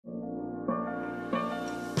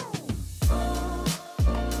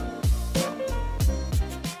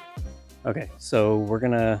Okay, so we're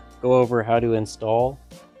gonna go over how to install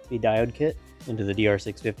the diode kit into the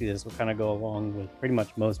DR650. This will kind of go along with pretty much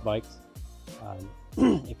most bikes.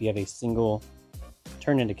 If you have a single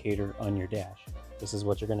turn indicator on your dash, this is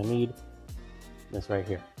what you're gonna need. This right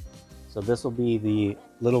here. So this will be the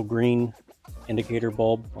little green indicator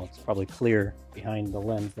bulb. Well, it's probably clear behind the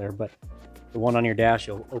lens there, but the one on your dash,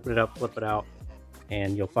 you'll open it up, flip it out,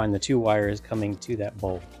 and you'll find the two wires coming to that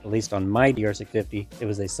bulb. At least on my DR650, it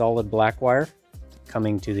was a solid black wire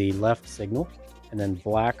coming to the left signal, and then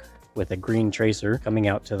black with a green tracer coming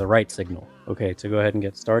out to the right signal. Okay, to go ahead and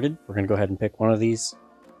get started, we're gonna go ahead and pick one of these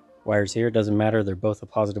wires here. It doesn't matter, they're both a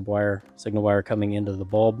positive wire, signal wire coming into the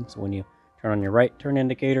bulb. So when you turn on your right turn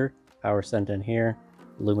indicator, power sent in here,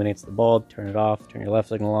 illuminates the bulb, turn it off, turn your left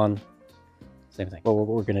signal on, same thing. But what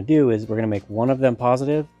we're gonna do is we're gonna make one of them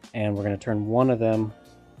positive and we're gonna turn one of them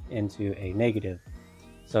into a negative.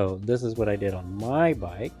 So this is what I did on my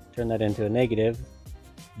bike, turn that into a negative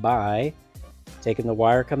by taking the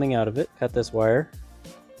wire coming out of it, cut this wire,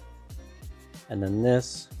 and then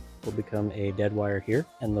this will become a dead wire here,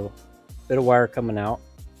 and the bit of wire coming out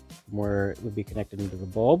from where it would be connected into the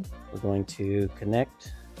bulb, we're going to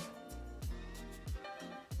connect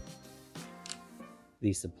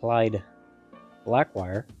the supplied black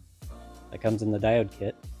wire that comes in the diode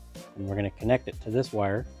kit, and we're going to connect it to this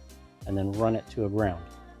wire and then run it to a ground.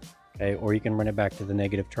 Okay, or you can run it back to the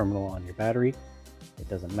negative terminal on your battery. It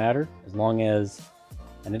doesn't matter, as long as,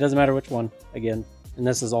 and it doesn't matter which one, again, and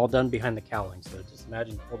this is all done behind the cowling. So just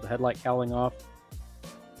imagine you pull the headlight cowling off,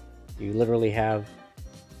 you literally have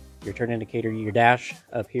your turn indicator, your dash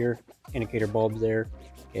up here, indicator bulbs there.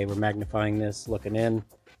 Okay, we're magnifying this, looking in,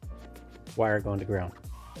 wire going to ground.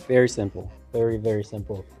 Very simple, very, very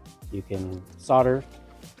simple. You can solder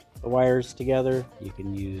the wires together, you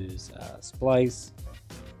can use splice,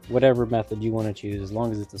 whatever method you want to choose, as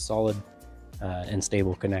long as it's a solid and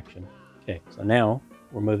stable connection. Okay, so now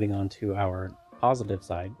we're moving on to our positive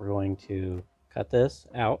side. We're going to cut this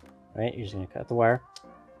out, right? You're just going to cut the wire,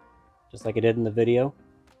 just like I did in the video.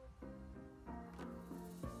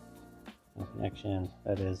 No connection,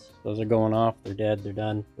 that is, those are going off, they're dead, they're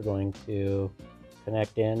done. We're going to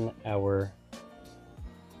connect in our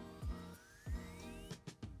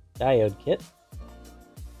diode kit.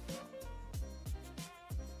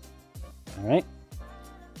 All right.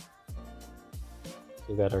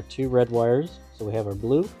 We've got our two red wires, so we have our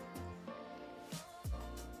blue.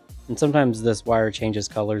 And sometimes this wire changes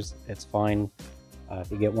colors, it's fine.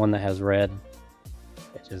 If you get one that has red,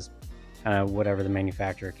 it's just kind of whatever the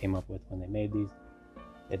manufacturer came up with when they made these.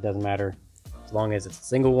 It doesn't matter, as long as it's a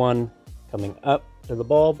single one coming up to the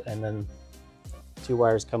bulb, and then two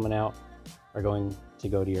wires coming out are going to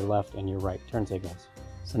go to your left and your right turn signals.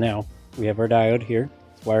 So now we have our diode here,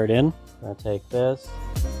 it's wired in. I'm gonna take this,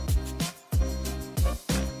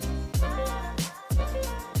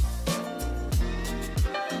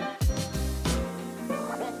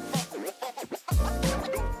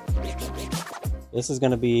 this is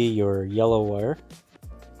going to be your yellow wire.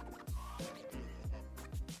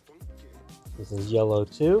 This is yellow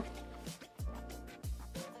too.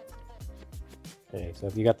 Okay, so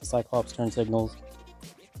if you got the Cyclops turn signals,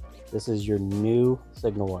 this is your new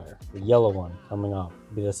signal wire, the yellow one coming off.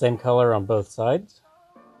 It'll be the same color on both sides.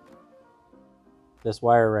 This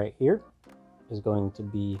wire right here is going to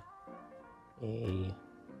be a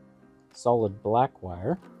solid black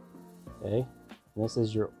wire. Okay. And this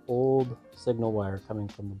is your old signal wire coming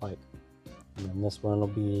from the bike. And then this one will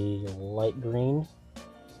be light green,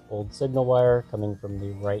 old signal wire coming from the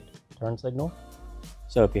right turn signal.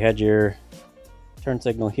 So if you had your turn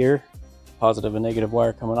signal here, positive and negative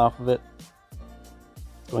wire coming off of it,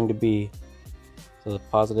 it's going to be, so the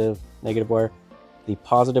positive, negative wire. The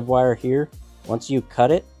positive wire here, once you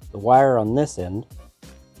cut it, the wire on this end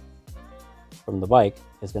from the bike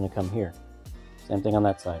is going to come here. Same thing on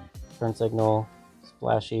that side. Turn signal,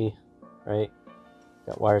 splashy, right?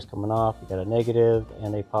 Got wires coming off, you got a negative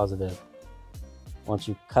and a positive. Once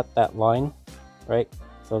you cut that line, right,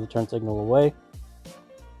 throw the turn signal away,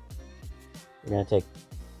 you're going to take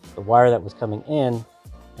the wire that was coming in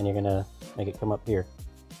and you're going to make it come up here,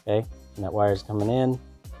 okay? And that wire is coming in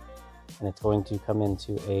and it's going to come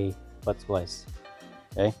into a butt splice,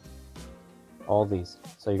 okay? All these.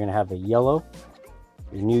 So you're going to have a yellow,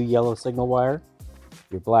 your new yellow signal wire,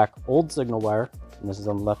 your black old signal wire, and this is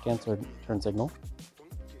on the left hand turn signal.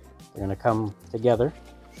 They're going to come together,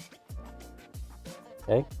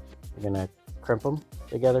 okay? You're going to crimp them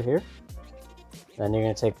together here. Then you're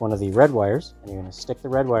going to take one of the red wires and you're going to stick the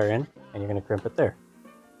red wire in and you're going to crimp it there.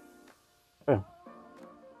 Boom.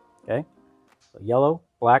 Okay? So yellow,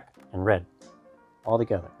 black, and red. all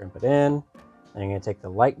together. Crimp it in, and you're going to take the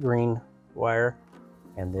light green wire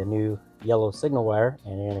and the new yellow signal wire,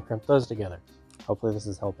 and you're going to crimp those together. Hopefully this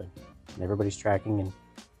is helping, and everybody's tracking, and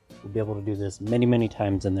we'll be able to do this many, many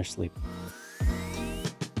times in their sleep.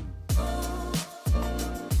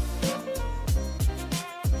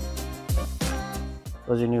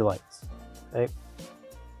 Those are your new lights. Okay,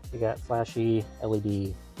 you got flashy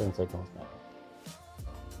LED turn signals now.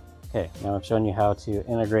 Okay, now I've shown you how to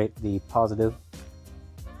integrate the positive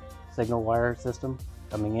signal wire system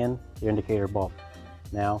coming in the indicator bulb.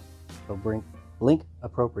 Now it'll blink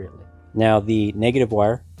appropriately. Now the negative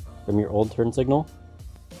wire from your old turn signal,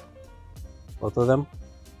 both of them,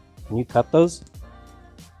 when you cut those,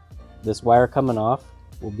 this wire coming off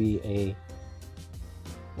will be a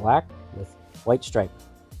black with white stripe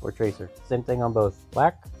or tracer. Same thing on both,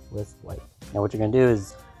 black with white. Now what you're going to do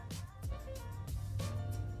is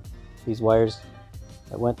these wires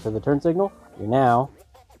that went to the turn signal, you're now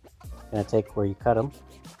going to take where you cut them,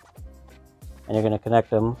 and you're going to connect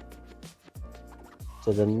them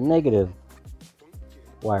to the negative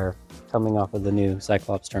wire coming off of the new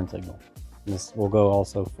Cyclops turn signal. And this will go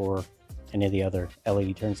also for any of the other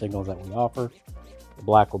LED turn signals that we offer. The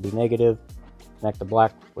black will be negative. Connect the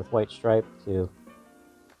black with white stripe to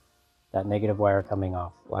that negative wire coming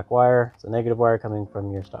off. Black wire, it's a negative wire coming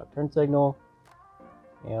from your stock turn signal.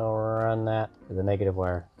 You'll run that to the negative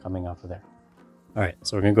wire coming off of there. All right,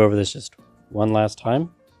 so we're gonna go over this just one last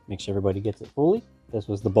time. Make sure everybody gets it fully. This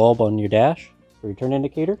was the bulb on your dash for your turn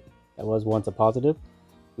indicator. That was once a positive.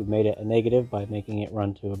 We've made it a negative by making it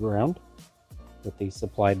run to a ground with the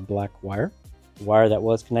supplied black wire. The wire that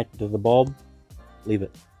was connected to the bulb, leave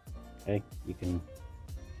it. Okay, you can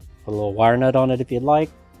put a little wire nut on it if you'd like,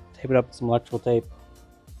 tape it up with some electrical tape.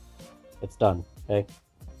 It's done, okay?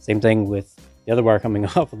 Same thing with the other wire coming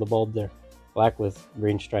off of the bulb there, black with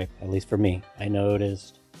green stripe, at least for me. I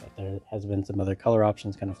noticed that there has been some other color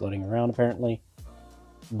options kind of floating around apparently.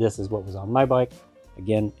 This is what was on my bike.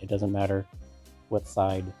 Again, it doesn't matter what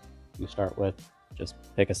side you start with, just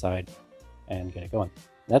pick a side and get it going.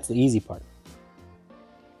 That's the easy part.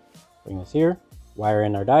 Bring this here, wire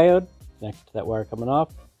in our diode, connect to that wire coming off.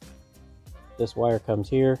 This wire comes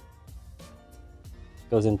here,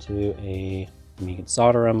 goes into a, you can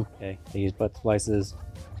solder them. Okay, I use butt splices,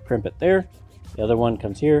 crimp it there. The other one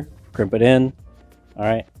comes here, crimp it in. All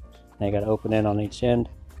right, now you got to open it on each end.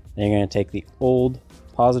 Then you're going to take the old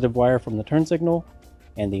positive wire from the turn signal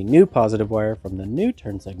and the new positive wire from the new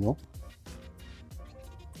turn signal,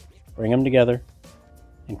 bring them together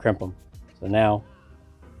and crimp them. So now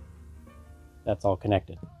that's all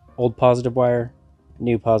connected. Old positive wire,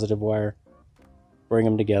 new positive wire, bring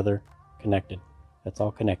them together, connected. That's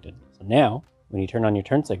all connected. So now when you turn on your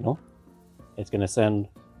turn signal, it's going to send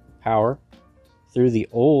power through the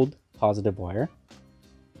old positive wire.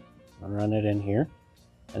 I'll run it in here.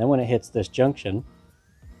 And then when it hits this junction,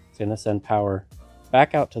 it's going to send power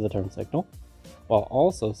back out to the turn signal, while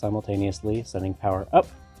also simultaneously sending power up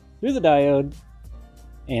through the diode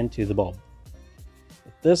and to the bulb.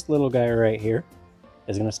 But this little guy right here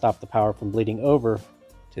is going to stop the power from bleeding over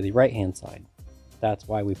to the right hand side. That's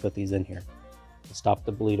why we put these in here, to stop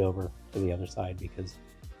the bleed over to the other side, because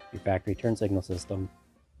your factory turn signal system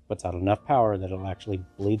puts out enough power that it'll actually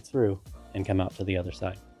bleed through and come out to the other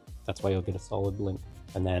side. That's why you'll get a solid blink.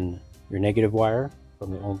 And then your negative wire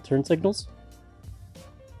from the old turn signals,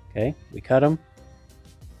 okay, we cut them,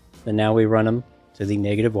 then now we run them to the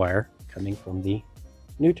negative wire coming from the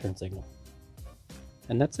new turn signal.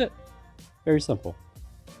 And that's it. Very simple.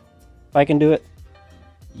 If I can do it,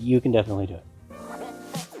 you can definitely do it.